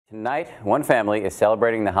Tonight, one family is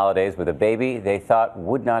celebrating the holidays with a baby they thought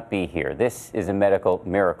would not be here. This is a medical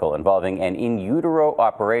miracle involving an in-utero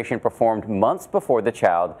operation performed months before the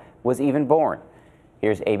child was even born.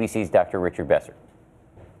 Here's ABC's Dr. Richard Besser.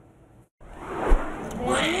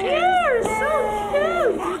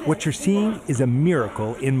 What you're seeing is a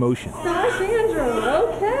miracle in motion.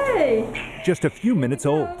 Okay. Just a few minutes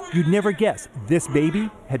old. You'd never guess this baby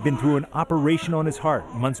had been through an operation on his heart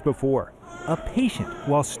months before. A patient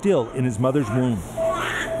while still in his mother's womb.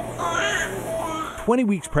 20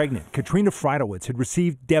 weeks pregnant, Katrina Friedowitz had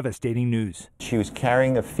received devastating news. She was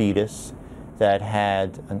carrying a fetus that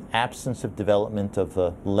had an absence of development of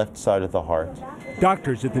the left side of the heart.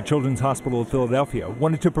 Doctors at the Children's Hospital of Philadelphia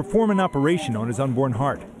wanted to perform an operation on his unborn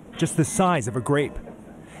heart, just the size of a grape.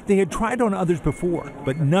 They had tried on others before,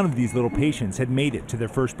 but none of these little patients had made it to their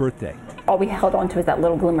first birthday. All we held on to was that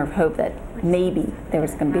little glimmer of hope that maybe there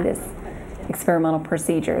was going to be this experimental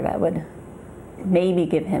procedure that would maybe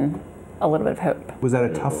give him a little bit of hope. Was that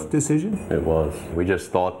a tough decision? It was. We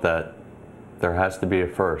just thought that there has to be a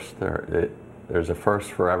first. There's a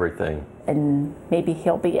first for everything. And maybe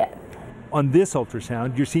he'll be it. On this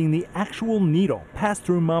ultrasound, you're seeing the actual needle pass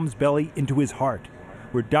through Mom's belly into his heart,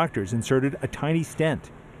 where doctors inserted a tiny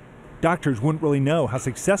stent. Doctors wouldn't really know how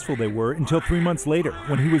successful they were until 3 months later,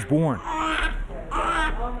 when he was born.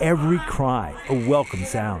 Every cry a welcome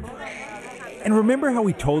sound. And remember how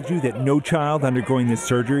we told you that no child undergoing this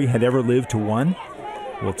surgery had ever lived to one?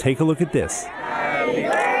 Well, take a look at this. Happy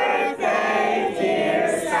birthday,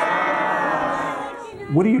 dear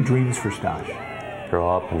Stash. What are your dreams for Stash? Grow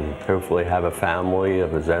up and hopefully have a family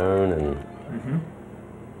of his own and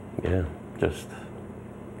yeah,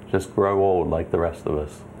 just grow old like the rest of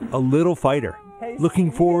us. A little fighter,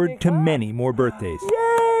 looking forward to many more birthdays.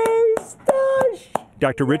 Yay, Stash!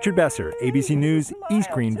 Dr. Richard Besser, ABC News, East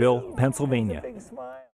Greenville, Pennsylvania.